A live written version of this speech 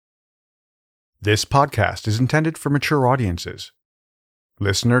This podcast is intended for mature audiences.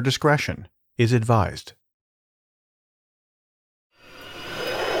 Listener discretion is advised.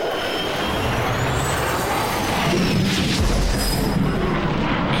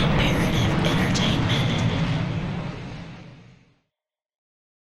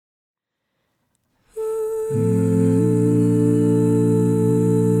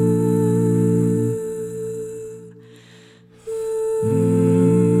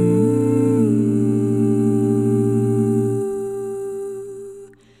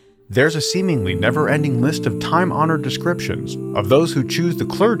 There's a seemingly never-ending list of time-honored descriptions of those who choose the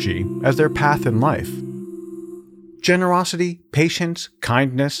clergy as their path in life. Generosity, patience,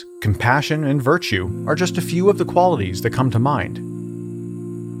 kindness, compassion, and virtue are just a few of the qualities that come to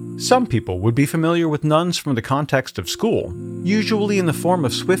mind. Some people would be familiar with nuns from the context of school, usually in the form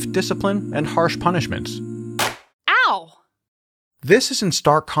of swift discipline and harsh punishments. Ow! This is in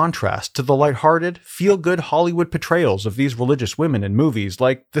stark contrast to the lighthearted, feel-good Hollywood portrayals of these religious women in movies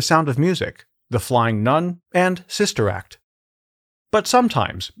like The Sound of Music, The Flying Nun, and Sister Act. But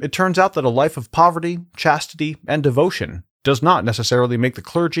sometimes, it turns out that a life of poverty, chastity, and devotion does not necessarily make the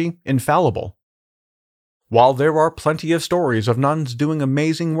clergy infallible. While there are plenty of stories of nuns doing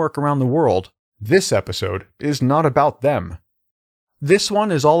amazing work around the world, this episode is not about them. This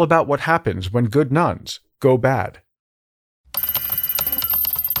one is all about what happens when good nuns go bad.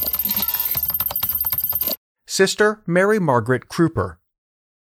 Sister Mary Margaret Kruper.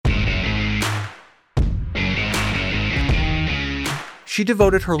 She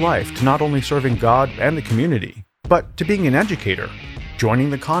devoted her life to not only serving God and the community, but to being an educator, joining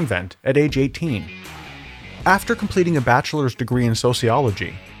the convent at age 18. After completing a bachelor's degree in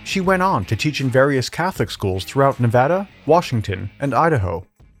sociology, she went on to teach in various Catholic schools throughout Nevada, Washington, and Idaho.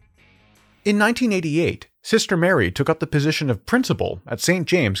 In 1988, Sister Mary took up the position of principal at St.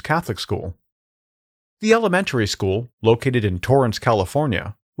 James Catholic School. The elementary school, located in Torrance,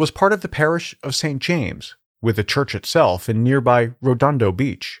 California, was part of the parish of St. James, with the church itself in nearby Redondo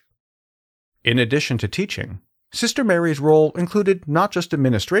Beach. In addition to teaching, Sister Mary's role included not just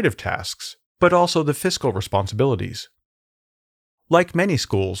administrative tasks, but also the fiscal responsibilities. Like many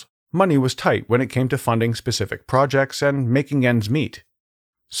schools, money was tight when it came to funding specific projects and making ends meet.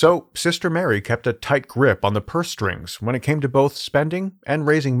 So, Sister Mary kept a tight grip on the purse strings when it came to both spending and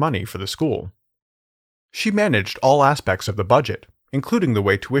raising money for the school. She managed all aspects of the budget, including the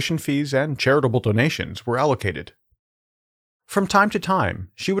way tuition fees and charitable donations were allocated. From time to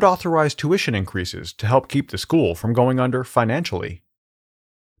time, she would authorize tuition increases to help keep the school from going under financially.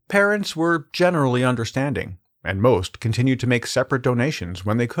 Parents were generally understanding, and most continued to make separate donations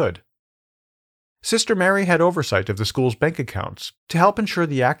when they could. Sister Mary had oversight of the school's bank accounts to help ensure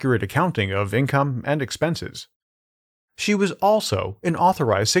the accurate accounting of income and expenses. She was also an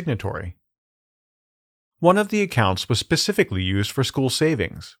authorized signatory. One of the accounts was specifically used for school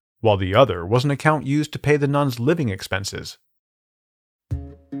savings, while the other was an account used to pay the nuns' living expenses.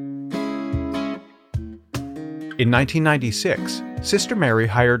 In 1996, Sister Mary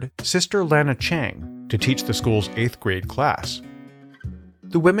hired Sister Lana Chang to teach the school's 8th grade class.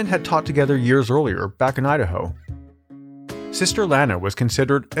 The women had taught together years earlier back in Idaho. Sister Lana was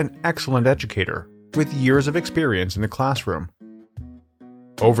considered an excellent educator, with years of experience in the classroom.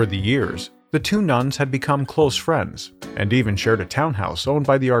 Over the years, the two nuns had become close friends, and even shared a townhouse owned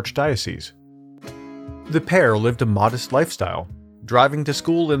by the archdiocese. The pair lived a modest lifestyle, driving to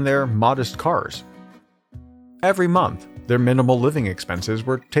school in their modest cars. Every month, their minimal living expenses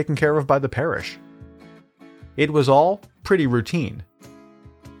were taken care of by the parish. It was all pretty routine.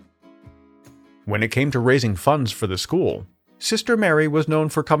 When it came to raising funds for the school, Sister Mary was known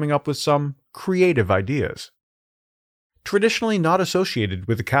for coming up with some creative ideas. Traditionally not associated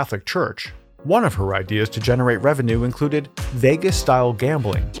with the Catholic Church, one of her ideas to generate revenue included Vegas-style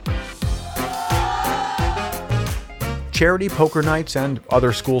gambling. Charity poker nights and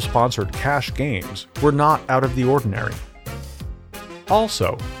other school-sponsored cash games were not out of the ordinary.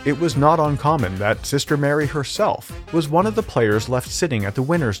 Also, it was not uncommon that Sister Mary herself was one of the players left sitting at the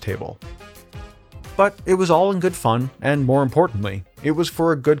winner's table. But it was all in good fun, and more importantly, it was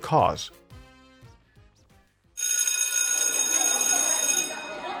for a good cause.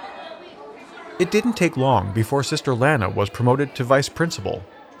 It didn't take long before Sister Lana was promoted to vice principal,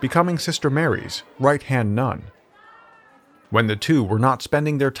 becoming Sister Mary's right-hand nun. When the two were not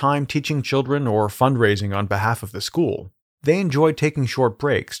spending their time teaching children or fundraising on behalf of the school, they enjoyed taking short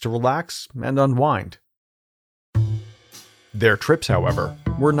breaks to relax and unwind. Their trips, however,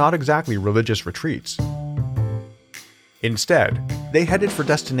 were not exactly religious retreats. Instead, they headed for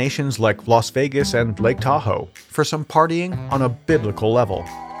destinations like Las Vegas and Lake Tahoe for some partying on a biblical level.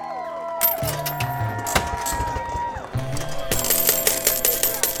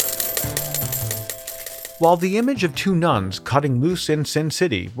 While the image of two nuns cutting loose in Sin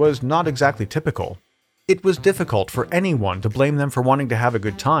City was not exactly typical, it was difficult for anyone to blame them for wanting to have a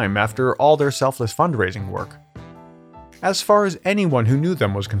good time after all their selfless fundraising work. As far as anyone who knew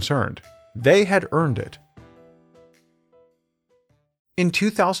them was concerned, they had earned it. In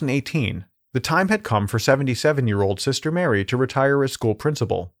 2018, the time had come for 77-year-old Sister Mary to retire as school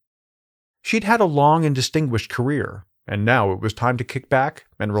principal. She'd had a long and distinguished career, and now it was time to kick back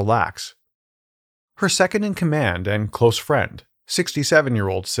and relax. Her second-in-command and close friend,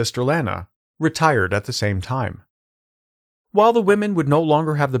 67-year-old Sister Lana, retired at the same time. While the women would no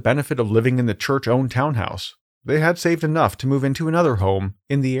longer have the benefit of living in the church-owned townhouse, they had saved enough to move into another home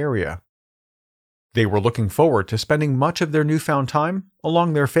in the area. They were looking forward to spending much of their newfound time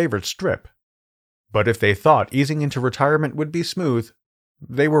along their favorite strip. But if they thought easing into retirement would be smooth,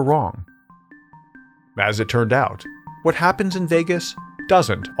 they were wrong. As it turned out, what happens in Vegas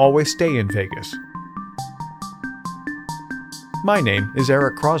doesn't always stay in Vegas. My name is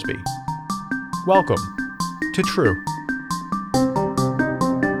Eric Crosby. Welcome to True.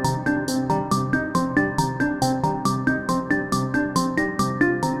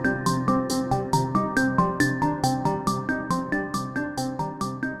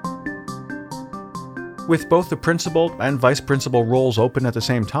 With both the principal and vice principal roles open at the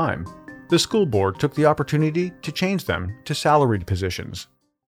same time, the school board took the opportunity to change them to salaried positions.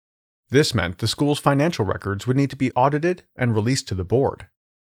 This meant the school's financial records would need to be audited and released to the board.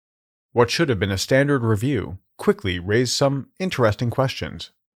 What should have been a standard review quickly raised some interesting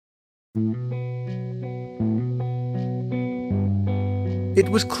questions. It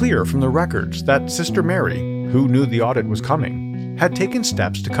was clear from the records that Sister Mary, who knew the audit was coming, had taken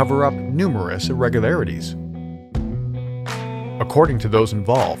steps to cover up numerous irregularities. According to those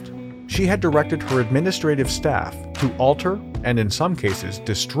involved, she had directed her administrative staff to alter and in some cases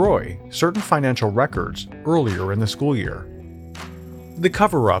destroy certain financial records earlier in the school year. The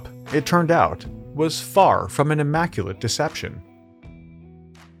cover-up, it turned out, was far from an immaculate deception.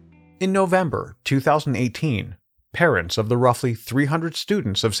 In November 2018, parents of the roughly 300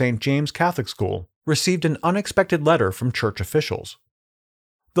 students of St. James Catholic School received an unexpected letter from church officials.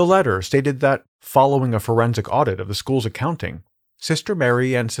 The letter stated that, following a forensic audit of the school's accounting, Sister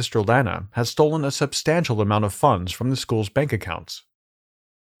Mary and Sister Lana had stolen a substantial amount of funds from the school's bank accounts.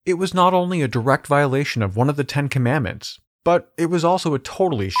 It was not only a direct violation of one of the 10 Commandments, but it was also a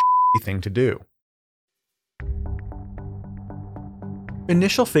totally shitty thing to do.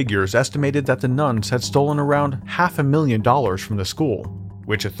 Initial figures estimated that the nuns had stolen around $500,000 from the school,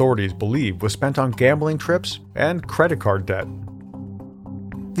 which authorities believe was spent on gambling trips and credit card debt.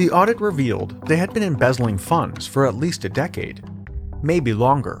 The audit revealed they had been embezzling funds for at least a decade, maybe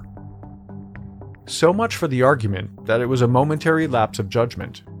longer. So much for the argument that it was a momentary lapse of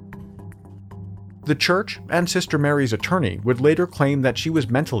judgment. The church and Sister Mary's attorney would later claim that she was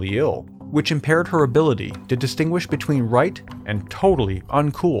mentally ill, which impaired her ability to distinguish between right and totally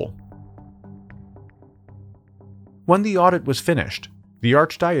uncool. When the audit was finished, the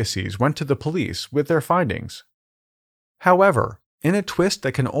Archdiocese went to the police with their findings. However, in a twist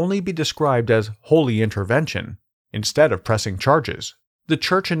that can only be described as holy intervention, instead of pressing charges, the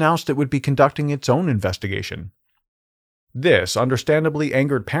church announced it would be conducting its own investigation. This understandably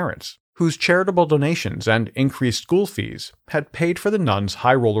angered parents, whose charitable donations and increased school fees had paid for the nuns'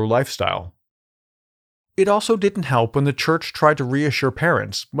 high-roller lifestyle. It also didn't help when the church tried to reassure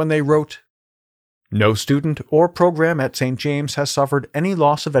parents when they wrote, "No student or program at St. James has suffered any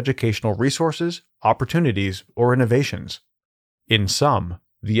loss of educational resources, opportunities, or innovations. In sum,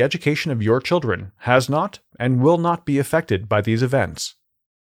 the education of your children has not and will not be affected by these events."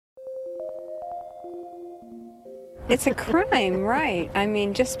 It's a crime, right? I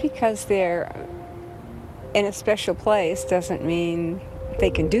mean, just because they're in a special place doesn't mean they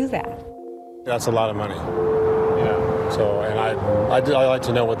can do that. That's a lot of money. Yeah. So, and I'd like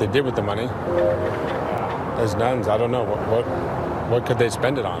to know what they did with the money. As nuns, I don't know. What could they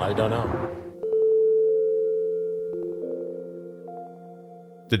spend it on? I don't know.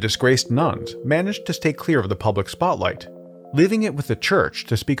 The disgraced nuns managed to stay clear of the public spotlight, leaving it with the church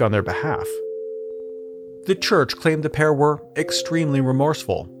to speak on their behalf. The church claimed the pair were extremely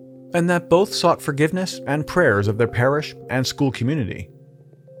remorseful, and that both sought forgiveness and prayers of their parish and school community.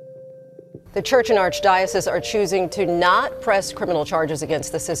 The church and archdiocese are choosing to not press criminal charges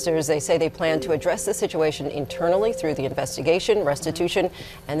against the sisters. They say they plan to address the situation internally through the investigation, restitution,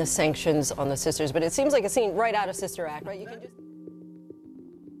 and the sanctions on the sisters. But it seems like a scene right out of Sister Act, right?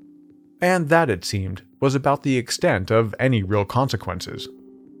 And that, it seemed, was about the extent of any real consequences.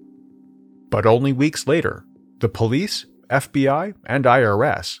 But only weeks later, the police, FBI, and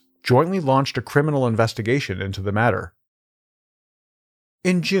IRS jointly launched a criminal investigation into the matter.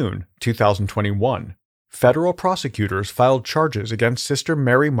 In June 2021, federal prosecutors filed charges against Sister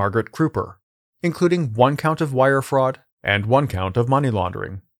Mary Margaret Kruper, including 1 count of wire fraud and 1 count of money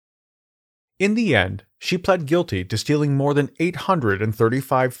laundering. In the end, she pled guilty to stealing more than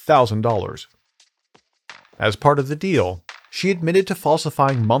 $835,000. As part of the deal, she admitted to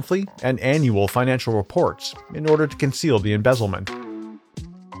falsifying monthly and annual financial reports in order to conceal the embezzlement.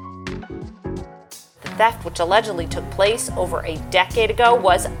 The theft, which allegedly took place over a decade ago,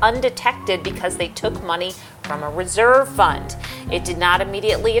 was undetected because they took money from a reserve fund. It did not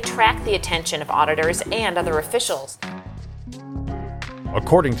immediately attract the attention of auditors and other officials.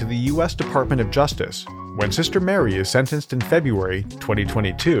 According to the U.S. Department of Justice, when Sister Mary is sentenced in February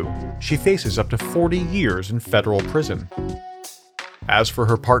 2022, she faces up to 40 years in federal prison. As for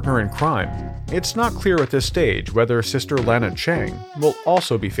her partner in crime, it's not clear at this stage whether Sister Lana Chang will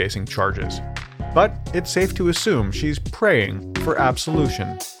also be facing charges, but it's safe to assume she's praying for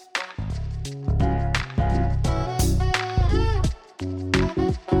absolution.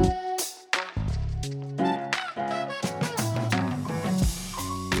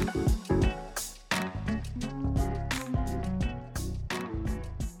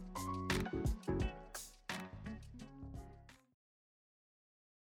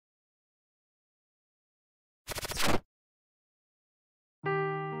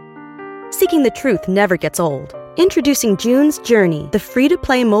 Seeking the truth never gets old. Introducing June's Journey, the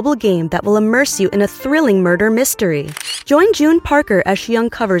free-to-play mobile game that will immerse you in a thrilling murder mystery. Join June Parker as she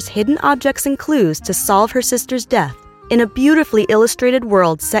uncovers hidden objects and clues to solve her sister's death in a beautifully illustrated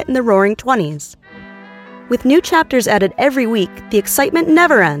world set in the Roaring '20s. With new chapters added every week, the excitement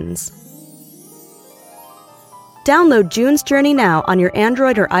never ends. Download June's Journey now on your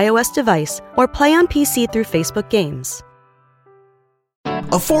Android or iOS device, or play on PC through Facebook Games.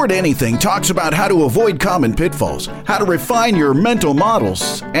 Afford Anything talks about how to avoid common pitfalls, how to refine your mental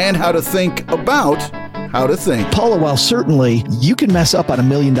models, and how to think about how to think. Paula, while certainly you can mess up on $1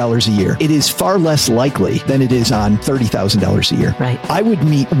 million a year, it is far less likely than it is on $30,000 a year. Right. I would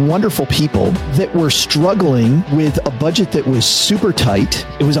meet wonderful people that were struggling with a budget that was super tight.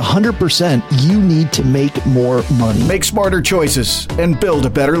 It was 100%, you need to make more money. Make smarter choices and build a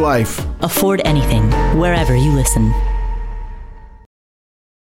better life. Afford Anything, wherever you listen.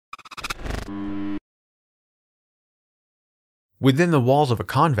 Within the walls of a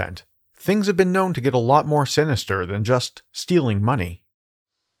convent, things have been known to get a lot more sinister than just stealing money.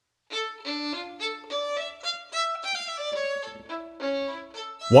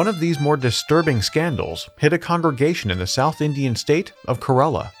 One of these more disturbing scandals hit a congregation in the South Indian state of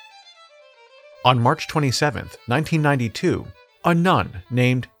Kerala. On March 27, 1992, a nun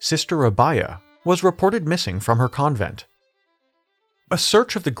named Sister Abaya was reported missing from her convent. A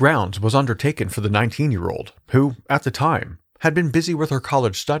search of the grounds was undertaken for the 19-year-old, who, at the time, had been busy with her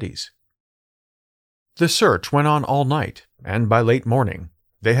college studies. The search went on all night, and by late morning,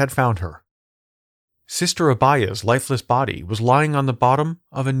 they had found her. Sister Abaya's lifeless body was lying on the bottom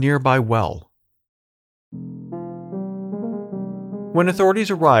of a nearby well. When authorities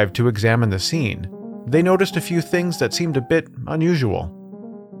arrived to examine the scene, they noticed a few things that seemed a bit unusual.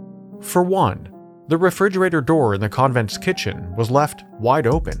 For one, the refrigerator door in the convent's kitchen was left wide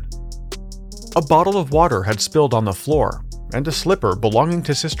open. A bottle of water had spilled on the floor, and a slipper belonging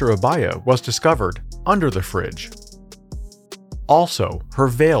to Sister Abaya was discovered under the fridge. Also, her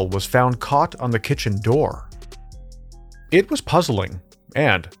veil was found caught on the kitchen door. It was puzzling,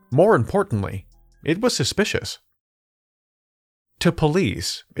 and, more importantly, it was suspicious. To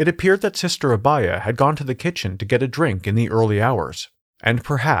police, it appeared that Sister Abaya had gone to the kitchen to get a drink in the early hours, and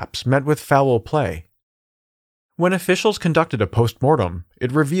perhaps met with foul play. When officials conducted a post-mortem,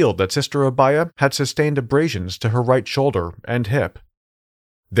 it revealed that Sister Abaya had sustained abrasions to her right shoulder and hip.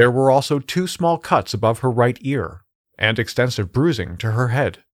 There were also 2 small cuts above her right ear, and extensive bruising to her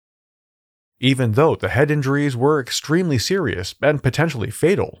head. Even though the head injuries were extremely serious and potentially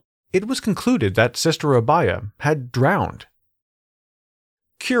fatal, it was concluded that Sister Abaya had drowned.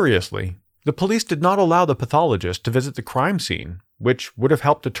 Curiously, the police did not allow the pathologist to visit the crime scene, which would have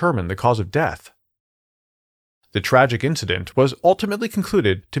helped determine the cause of death. The tragic incident was ultimately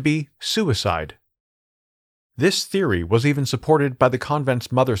concluded to be suicide. This theory was even supported by the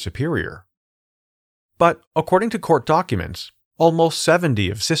convent's Mother Superior. But, according to court documents, almost 70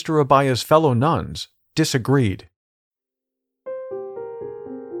 of Sister Abaya's fellow nuns disagreed.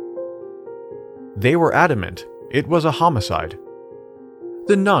 They were adamant it was a homicide.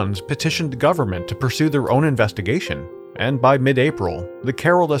 The nuns petitioned the government to pursue their own investigation, and by mid-April, the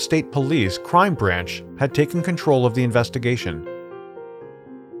Kerala State Police Crime Branch had taken control of the investigation.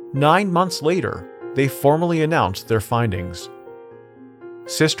 9 months later, they formally announced their findings.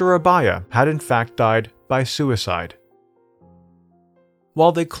 Sister Abaya had in fact died by suicide.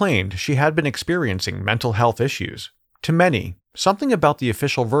 While they claimed she had been experiencing mental health issues, to many, something about the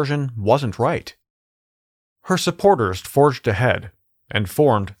official version wasn't right. Her supporters forged ahead and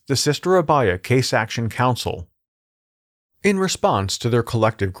formed the Sister Abaya Case Action Council. In response to their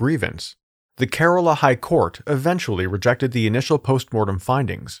collective grievance, the Kerala High Court eventually rejected the initial postmortem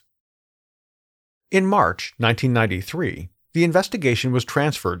findings. In March 1993, the investigation was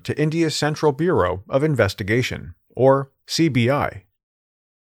transferred to India's Central Bureau of Investigation, or CBI.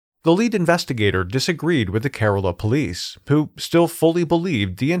 The lead investigator disagreed with the Kerala police, who still fully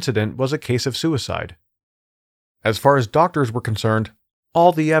believed the incident was a case of suicide. As far as doctors were concerned,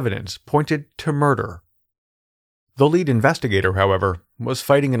 all the evidence pointed to murder. The lead investigator, however, was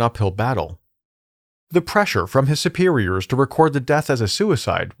fighting an uphill battle. The pressure from his superiors to record the death as a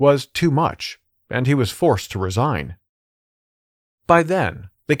suicide was too much, and he was forced to resign. By then,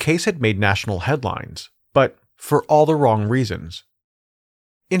 the case had made national headlines, but for all the wrong reasons.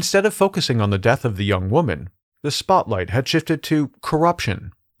 Instead of focusing on the death of the young woman, the spotlight had shifted to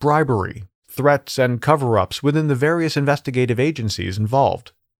corruption, bribery, threats, and cover-ups within the various investigative agencies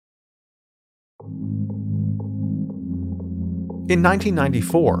involved. In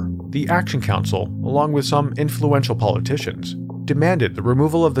 1994, the Action Council, along with some influential politicians, demanded the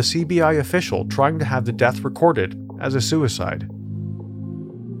removal of the CBI official trying to have the death recorded as a suicide.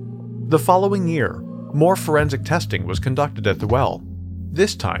 The following year, more forensic testing was conducted at the well,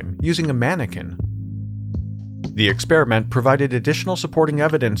 this time using a mannequin. The experiment provided additional supporting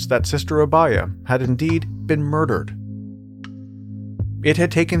evidence that Sister Abaya had indeed been murdered. It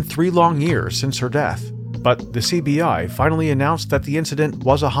had taken 3 long years since her death, but the CBI finally announced that the incident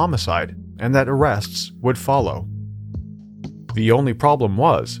was a homicide and that arrests would follow. The only problem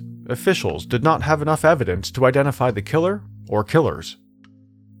was, officials did not have enough evidence to identify the killer or killers.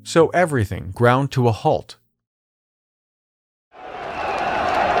 So everything ground to a halt.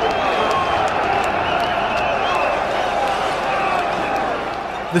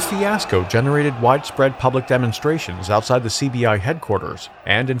 The fiasco generated widespread public demonstrations outside the CBI headquarters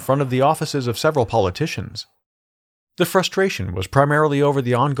and in front of the offices of several politicians. The frustration was primarily over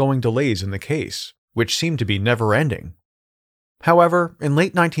the ongoing delays in the case, which seemed to be never-ending. However, in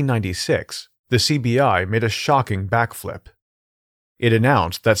late 1996, the CBI made a shocking backflip. It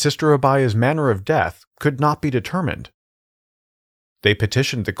announced that Sister Abaya's manner of death could not be determined. They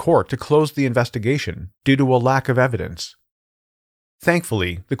petitioned the court to close the investigation due to a lack of evidence.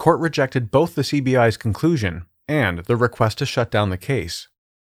 Thankfully, the court rejected both the CBI's conclusion and the request to shut down the case.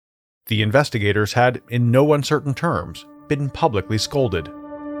 The investigators had, in no uncertain terms, been publicly scolded.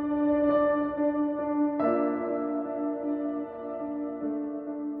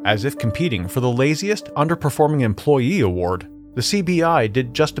 As if competing for the laziest underperforming employee award, the CBI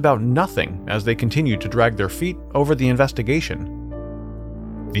did just about nothing as they continued to drag their feet over the investigation.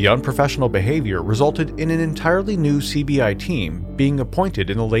 The unprofessional behavior resulted in an entirely new CBI team being appointed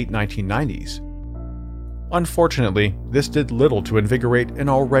in the late 1990s. Unfortunately, this did little to invigorate an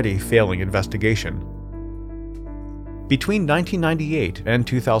already failing investigation. Between 1998 and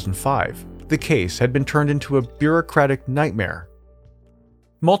 2005, the case had been turned into a bureaucratic nightmare.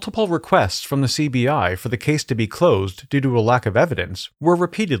 Multiple requests from the CBI for the case to be closed due to a lack of evidence were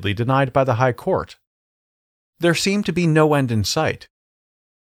repeatedly denied by the High Court. There seemed to be no end in sight.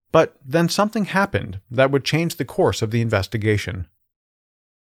 But then something happened that would change the course of the investigation.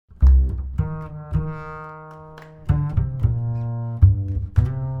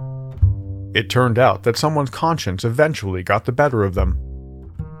 It turned out that someone's conscience eventually got the better of them.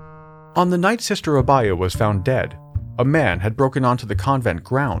 On the night Sister Abaya was found dead, a man had broken onto the convent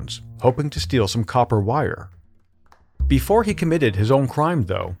grounds, hoping to steal some copper wire. Before he committed his own crime,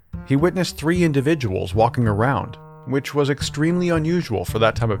 though, he witnessed 3 individuals walking around, which was extremely unusual for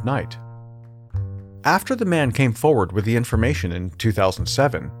that time of night. After the man came forward with the information in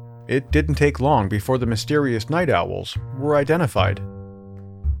 2007, it didn't take long before the mysterious night owls were identified.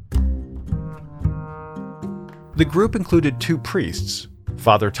 The group included 2 priests,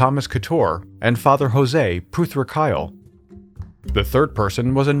 Father Thomas Couture and Father Jose Pruthrakyle. The third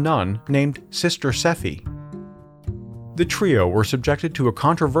person was a nun named Sister Sephi. The trio were subjected to a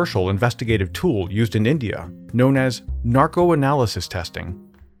controversial investigative tool used in India, known as narco-analysis testing.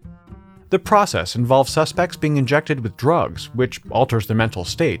 The process involves suspects being injected with drugs, which alters their mental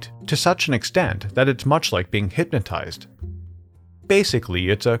state to such an extent that it's much like being hypnotized. Basically,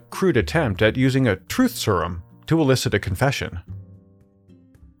 it's a crude attempt at using a truth serum to elicit a confession.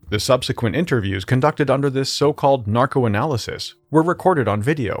 The subsequent interviews conducted under this so-called narco-analysis were recorded on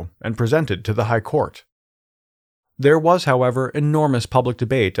video and presented to the High Court. There was, however, enormous public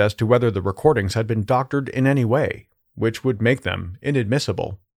debate as to whether the recordings had been doctored in any way, which would make them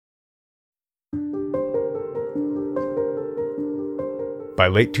inadmissible. By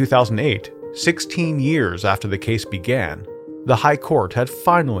late 2008, 16 years after the case began, the High Court had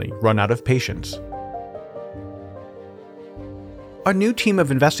finally run out of patience. A new team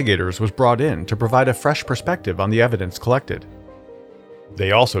of investigators was brought in to provide a fresh perspective on the evidence collected.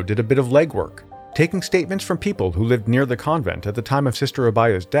 They also did a bit of legwork, taking statements from people who lived near the convent at the time of Sister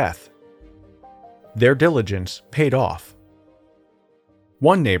Abaya's death. Their diligence paid off.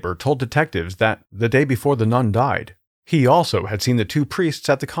 One neighbor told detectives that the day before the nun died, he also had seen the two priests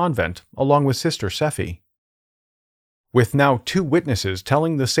at the convent along with Sister Sephi. With now two witnesses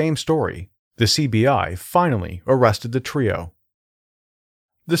telling the same story, the CBI finally arrested the trio.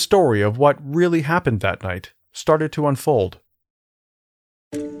 The story of what really happened that night started to unfold.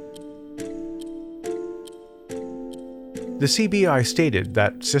 The CBI stated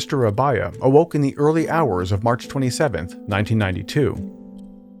that Sister Abaya awoke in the early hours of March 27,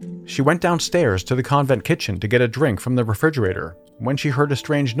 1992. She went downstairs to the convent kitchen to get a drink from the refrigerator when she heard a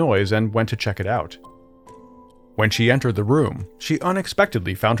strange noise and went to check it out. When she entered the room, she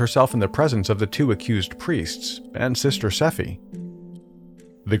unexpectedly found herself in the presence of the two accused priests and Sister Sephi.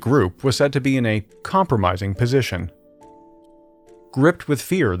 The group was said to be in a compromising position. Gripped with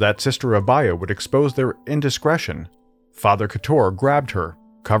fear that Sister Abaya would expose their indiscretion, Father Couture grabbed her,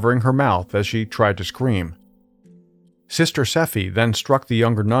 covering her mouth as she tried to scream. Sister Sephi then struck the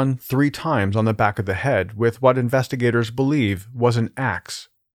younger nun 3 times on the back of the head with what investigators believe was an axe.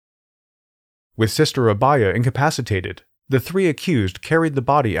 With Sister Abaya incapacitated, the 3 accused carried the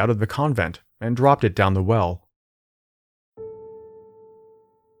body out of the convent and dropped it down the well.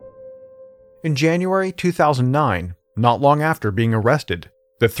 In January 2009, not long after being arrested,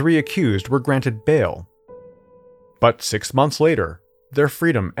 the 3 accused were granted bail. But 6 months later, their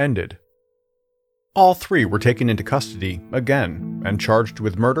freedom ended. All 3 were taken into custody again and charged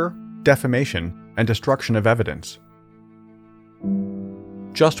with murder, defamation, and destruction of evidence.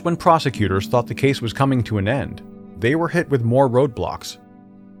 Just when prosecutors thought the case was coming to an end, they were hit with more roadblocks.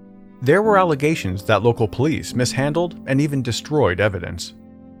 There were allegations that local police mishandled and even destroyed evidence.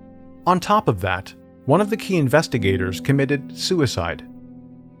 On top of that, one of the key investigators committed suicide.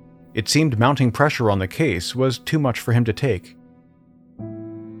 It seemed mounting pressure on the case was too much for him to take.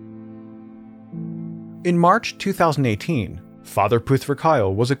 In March 2018, Father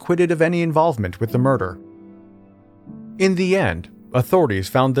Puthrakyle was acquitted of any involvement with the murder. In the end, authorities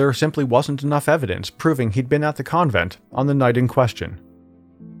found there simply wasn't enough evidence proving he'd been at the convent on the night in question.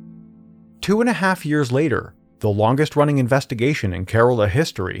 2.5 years later, the longest-running investigation in Kerala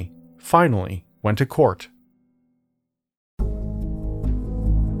history finally went to court.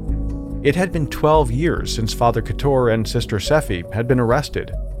 It had been 12 years since Father Couture and Sister Sephi had been arrested,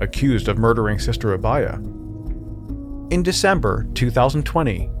 accused of murdering Sister Abaya. In December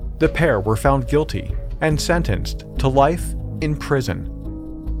 2020, the pair were found guilty and sentenced to life in prison.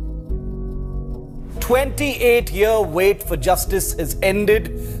 28-year wait for justice has ended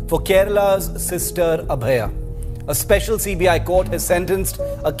for Kerala's Sister Abaya. A special CBI court has sentenced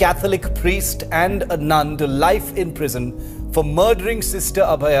a Catholic priest and a nun to life in prison for murdering Sister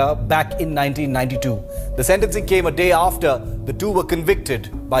Abaya back in 1992. The sentencing came a day after the two were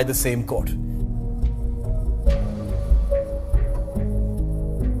convicted by the same court.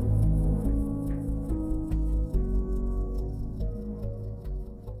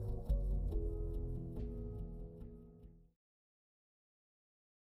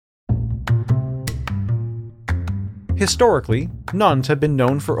 Historically, nuns have been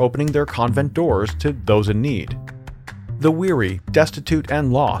known for opening their convent doors to those in need. The weary, destitute,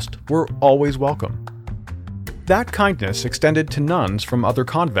 and lost were always welcome. That kindness extended to nuns from other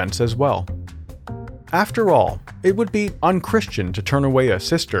convents as well. After all, it would be unchristian to turn away a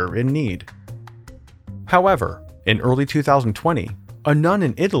sister in need. However, in early 2020, a nun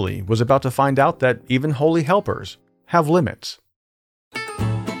in Italy was about to find out that even holy helpers have limits.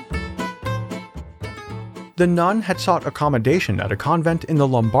 The nun had sought accommodation at a convent in the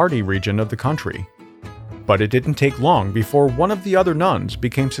Lombardy region of the country. But it didn't take long before one of the other nuns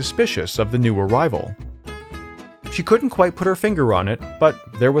became suspicious of the new arrival. She couldn't quite put her finger on it, but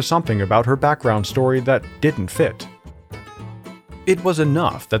there was something about her background story that didn't fit. It was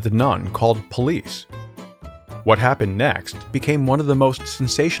enough that the nun called police. What happened next became one of the most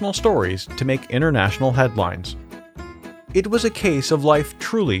sensational stories to make international headlines. It was a case of life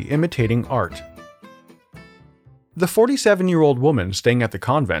truly imitating art. The 47-year-old woman staying at the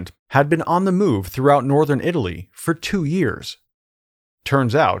convent had been on the move throughout northern Italy for 2 years.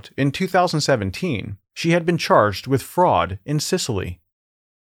 Turns out, in 2017, she had been charged with fraud in Sicily.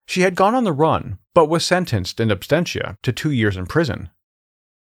 She had gone on the run, but was sentenced in absentia to 2 years in prison.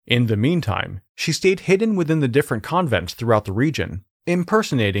 In the meantime, she stayed hidden within the different convents throughout the region,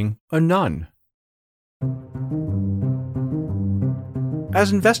 impersonating a nun.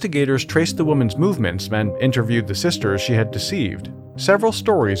 As investigators traced the woman's movements and interviewed the sisters she had deceived, several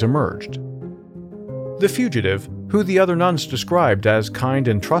stories emerged. The fugitive, who the other nuns described as kind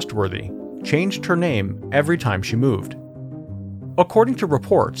and trustworthy, changed her name every time she moved. According to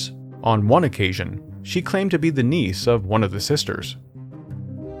reports, on one occasion, she claimed to be the niece of one of the sisters.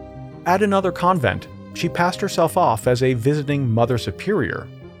 At another convent, she passed herself off as a visiting Mother Superior.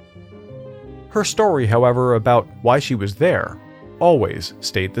 Her story, however, about why she was there always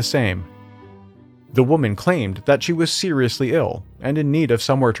stayed the same. The woman claimed that she was seriously ill and in need of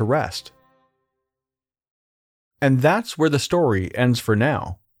somewhere to rest. And that's where the story ends for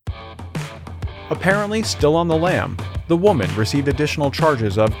now. Apparently still on the lam, the woman received additional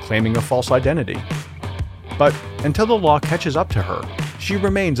charges of claiming a false identity. But until the law catches up to her, she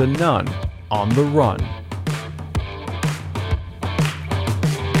remains a nun on the run.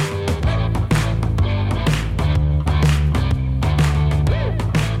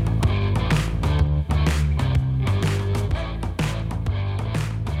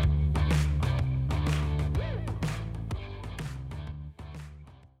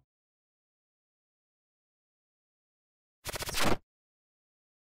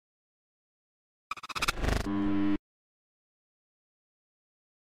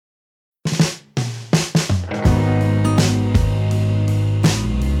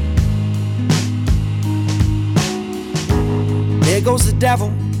 There goes the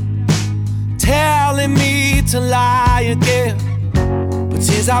devil telling me to lie again, but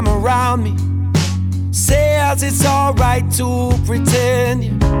since I'm around me, says it's alright to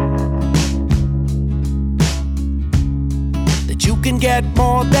pretend that you can get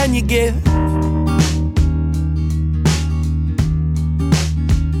more than you give.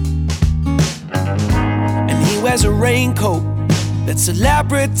 And he wears a raincoat that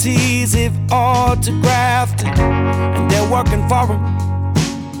celebrities have autographed, and they're working for him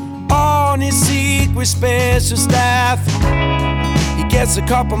on his secret special staff. He gets a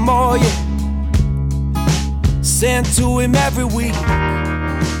couple more, sent to him every week.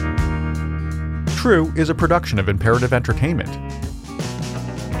 True is a production of Imperative Entertainment.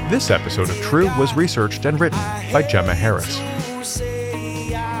 This episode of True was researched and written by Gemma Harris.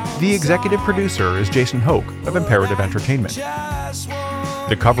 The executive producer is Jason Hoke of Imperative Entertainment.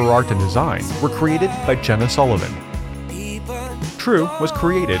 The cover art and design were created by Jenna Sullivan. True was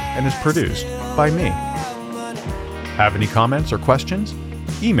created and is produced by me. Have any comments or questions?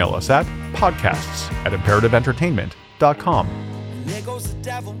 Email us at podcasts@imperativeentertainment.com.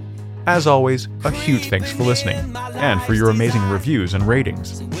 As always, a huge thanks for listening and for your amazing reviews and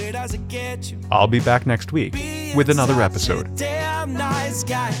ratings. I'll be back next week with another episode. Damn nice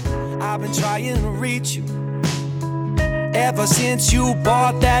guy, I've been trying to reach you ever since you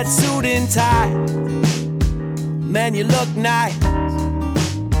bought that suit and tie. Man, you look nice.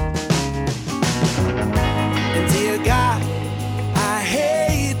 And dear God, I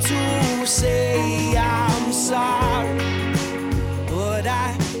hate to say I'm sorry, but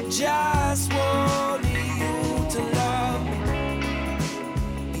I just want you to love me,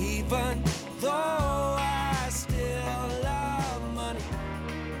 even though I still love money.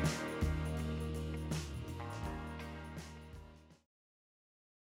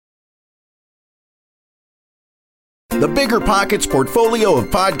 The Bigger Pockets portfolio of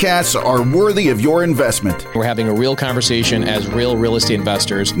podcasts are worthy of your investment. We're having a real conversation as real estate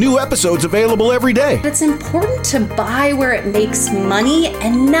investors. New episodes available every day. It's important to buy where it makes money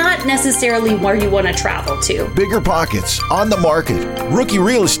and not necessarily where you want to travel to. Bigger Pockets, On the Market, Rookie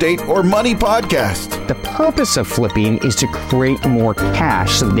Real Estate, or Money Podcast. The purpose of flipping is to create more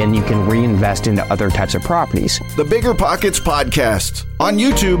cash so then you can reinvest into other types of properties. The Bigger Pockets Podcast, on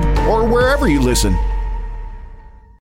YouTube or wherever you listen.